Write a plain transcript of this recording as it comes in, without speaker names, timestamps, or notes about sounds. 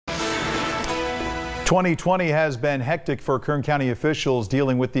2020 has been hectic for Kern County officials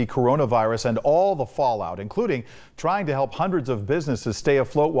dealing with the coronavirus and all the fallout, including trying to help hundreds of businesses stay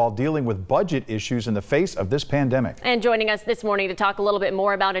afloat while dealing with budget issues in the face of this pandemic. And joining us this morning to talk a little bit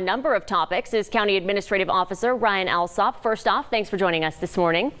more about a number of topics is County Administrative Officer Ryan Alsop. First off, thanks for joining us this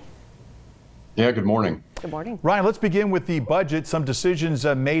morning. Yeah, good morning. Good morning. Ryan, let's begin with the budget. Some decisions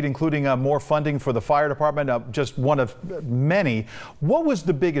made, including more funding for the fire department, just one of many. What was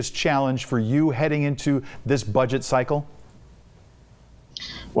the biggest challenge for you heading into this budget cycle?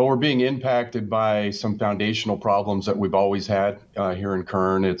 Well, we're being impacted by some foundational problems that we've always had here in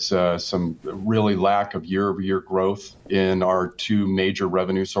Kern. It's some really lack of year-over-year growth in our two major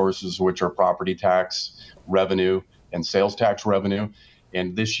revenue sources, which are property tax revenue and sales tax revenue.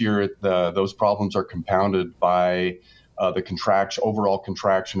 And this year, those problems are compounded by the overall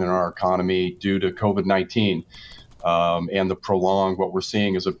contraction in our economy due to COVID-19 and what we're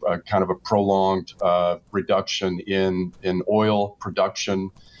seeing is a kind of a prolonged reduction in oil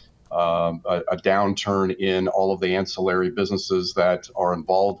production, a downturn in all of the ancillary businesses that are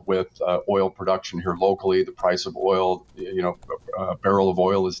involved with oil production here locally. The price of oil, a barrel of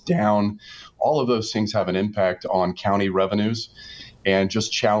oil is down. All of those things have an impact on county revenues and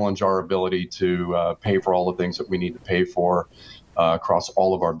just challenge our ability to pay for all the things that we need to pay for across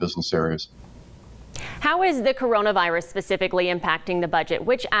all of our business areas. How is the coronavirus specifically impacting the budget?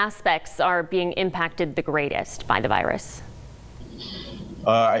 Which aspects are being impacted the greatest by the virus?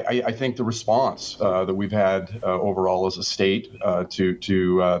 I think the response that we've had overall as a state to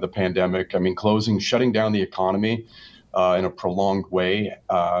the pandemic, shutting down the economy in a prolonged way,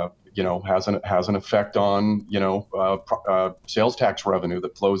 has an effect on, sales tax revenue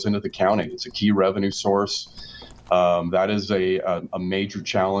that flows into the county. It's a key revenue source. That is a major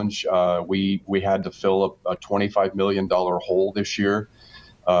challenge. We had to fill a $25 million hole this year.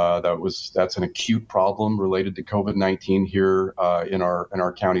 That's an acute problem related to COVID-19 here in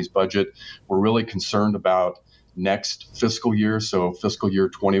our county's budget. We're really concerned about next fiscal year, so fiscal year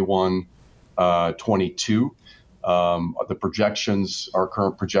 21-22. Our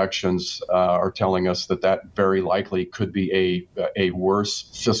current projections are telling us that very likely could be a worse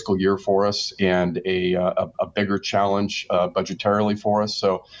fiscal year for us and a bigger challenge budgetarily for us.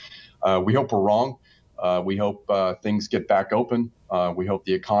 So we hope we're wrong. We hope things get back open. We hope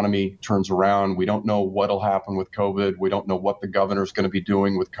the economy turns around. We don't know what'll happen with COVID. We don't know what the governor's going to be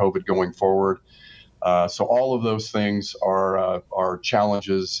doing with COVID going forward. So all of those things are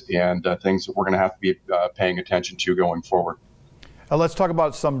challenges and things that we're going to have to be paying attention to going forward. Let's talk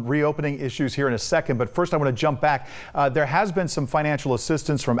about some reopening issues here in a second, but first I want to jump back. There has been some financial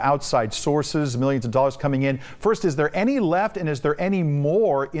assistance from outside sources, millions of dollars coming in. First, is there any left, and is there any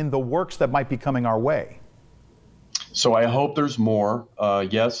more in the works that might be coming our way? So I hope there's more.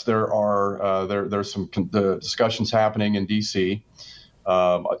 Yes, there are. There's some discussions happening in D.C.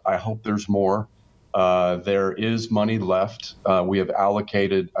 I hope there's more. There is money left. We have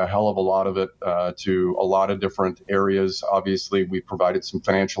allocated a hell of a lot of it to a lot of different areas. Obviously, we provided some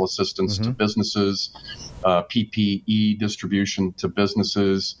financial assistance to businesses, PPE distribution to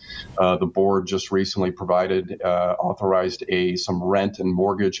businesses. The board just recently authorized some rent and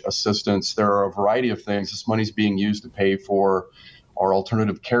mortgage assistance. There are a variety of things. This money is being used to pay for our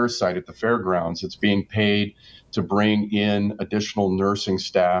alternative care site at the fairgrounds. It's being paid to bring in additional nursing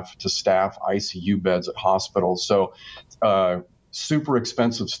staff to staff ICU beds at hospitals. So super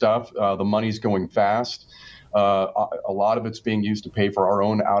expensive stuff. The money's going fast. A lot of it's being used to pay for our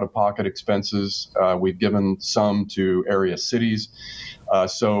own out-of-pocket expenses. We've given some to area cities. We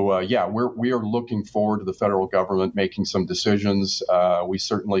are looking forward to the federal government making some decisions. We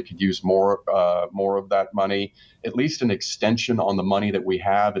certainly could use more of that money, at least an extension on the money that we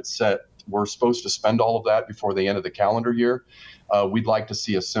have. It's set. We're supposed to spend all of that before the end of the calendar year. We'd like to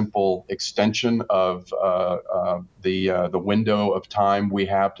see a simple extension of the window of time we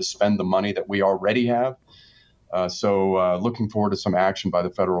have to spend the money that we already have. Looking forward to some action by the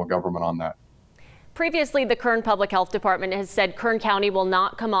federal government on that. Previously, the Kern Public Health Department has said Kern County will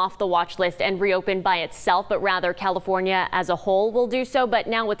not come off the watch list and reopen by itself, but rather California as a whole will do so. But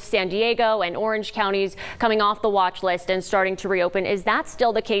now with San Diego and Orange counties coming off the watch list and starting to reopen, is that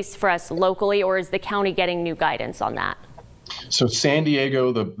still the case for us locally, or is the county getting new guidance on that? So San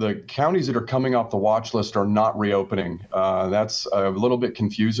Diego, the counties that are coming off the watch list are not reopening. That's a little bit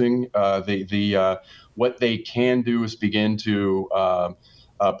confusing. What they can do is begin to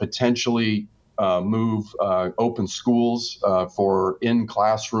potentially move open schools for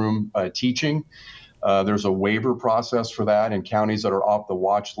in-classroom teaching. There's a waiver process for that, and counties that are off the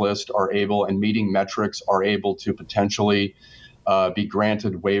watch list are able, and meeting metrics, are able to potentially be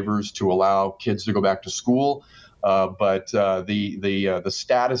granted waivers to allow kids to go back to school. But the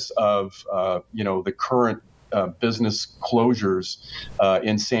status of the current business closures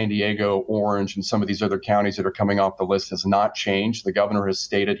in San Diego, Orange, and some of these other counties that are coming off the list has not changed. The governor has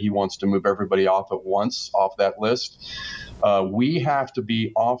stated he wants to move everybody off at once off that list. We have to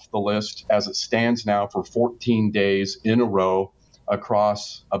be off the list as it stands now for 14 days in a row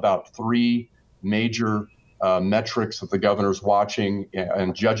across about 3 major metrics that the governor's watching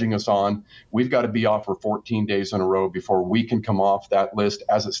and judging us on. We've got to be off for 14 days in a row before we can come off that list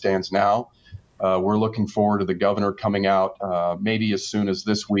as it stands now. We're looking forward to the governor coming out maybe as soon as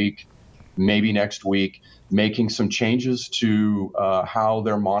this week, maybe next week, making some changes to how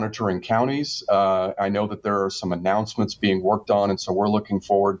they're monitoring counties. I know that there are some announcements being worked on, and so we're looking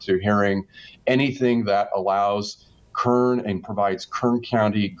forward to hearing anything that allows Kern and provides Kern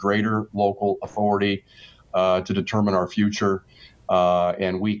County greater local authority to determine our future,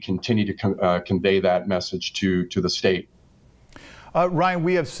 and we continue to convey that message to the state. Ryan,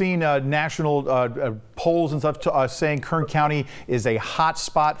 we have seen national polls and stuff saying Kern County is a hot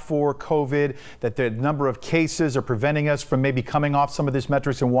spot for COVID, that the number of cases are preventing us from maybe coming off some of these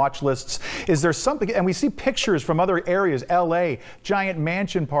metrics and watch lists. Is there something, and we see pictures from other areas, LA, giant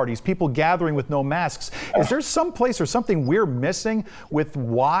mansion parties, people gathering with no masks. Is there some place or something we're missing with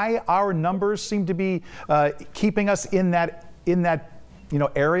why our numbers seem to be keeping us in that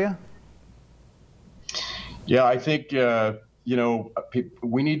area? Yeah, I think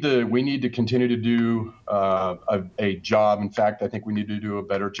we need to continue to do a job. In fact, I think we need to do a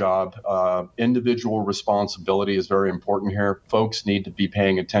better job. Individual responsibility is very important here. Folks need to be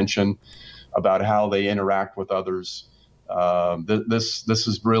paying attention about how they interact with others. This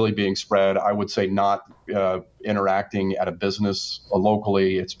is really being spread. I would say not interacting at a business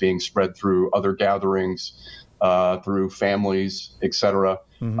locally. It's being spread through other gatherings, through families, etc.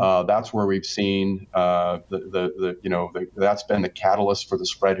 That's where we've seen that's been the catalyst for the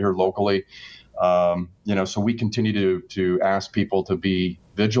spread here locally. So we continue to ask people to be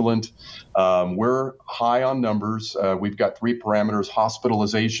vigilant. We're high on numbers. We've got 3 parameters: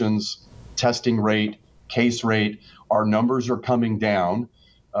 hospitalizations, testing rate, case rate. Our numbers are coming down.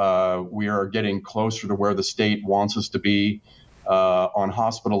 We are getting closer to where the state wants us to be. On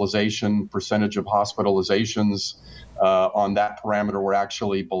hospitalization, percentage of hospitalizations, on that parameter, we're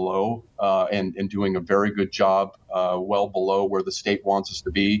actually below and doing a very good job, well below where the state wants us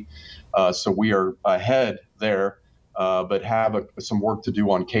to be. So we are ahead there, but have some work to do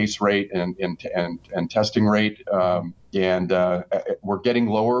on case rate and testing rate. We're getting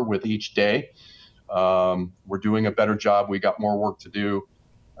lower with each day. We're doing a better job. We got more work to do.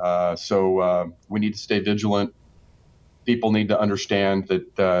 So we need to stay vigilant. People need to understand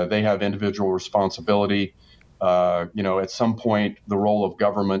that they have individual responsibility. At some point, the role of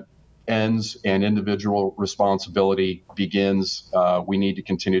government ends and individual responsibility begins. We need to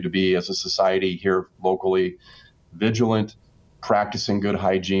continue to be, as a society here locally, vigilant, practicing good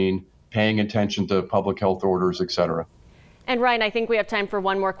hygiene, paying attention to public health orders, etc. And Ryan, I think we have time for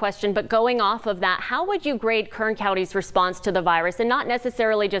one more question, but going off of that, how would you grade Kern County's response to the virus, and not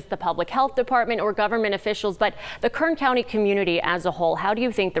necessarily just the public health department or government officials, but the Kern County community as a whole? How do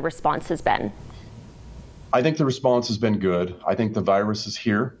you think the response has been? I think the response has been good. I think the virus is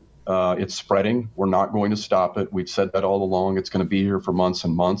here. It's spreading. We're not going to stop it. We've said that all along. It's going to be here for months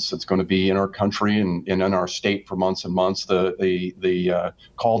and months. It's going to be in our country and in our state for months and months. The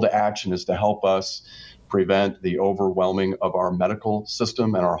call to action is to help us prevent the overwhelming of our medical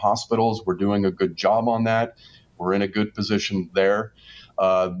system and our hospitals. We're doing a good job on that. We're in a good position there.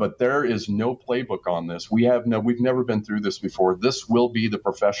 But there is no playbook on this. We've never been through this before. This will be the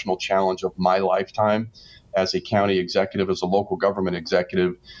professional challenge of my lifetime as a county executive, as a local government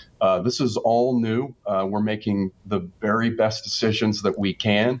executive. This is all new. We're making the very best decisions that we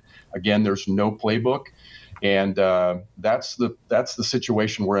can. Again, there's no playbook. And that's the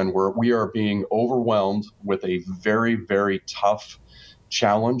situation we're in, where we are being overwhelmed with a very, very tough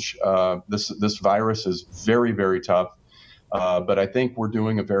challenge. This virus is very, very tough. But I think we're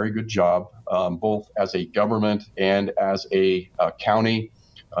doing a very good job, both as a government and as a county.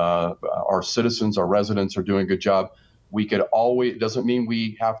 Our citizens, our residents are doing a good job. It doesn't mean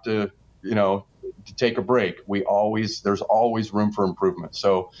we have to take a break. There's always room for improvement.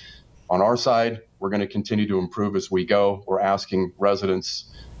 So on our side, we're going to continue to improve as we go. We're asking residents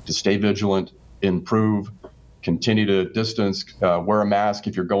to stay vigilant, improve, continue to distance, wear a mask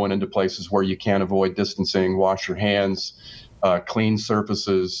if you're going into places where you can't avoid distancing, wash your hands, clean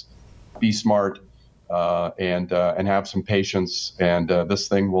surfaces, be smart, and have some patience. And this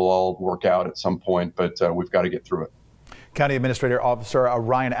thing will all work out at some point, but we've got to get through it. County Administrative Officer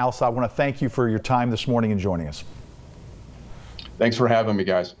Ryan Alsop, I want to thank you for your time this morning and joining us. Thanks for having me,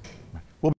 guys.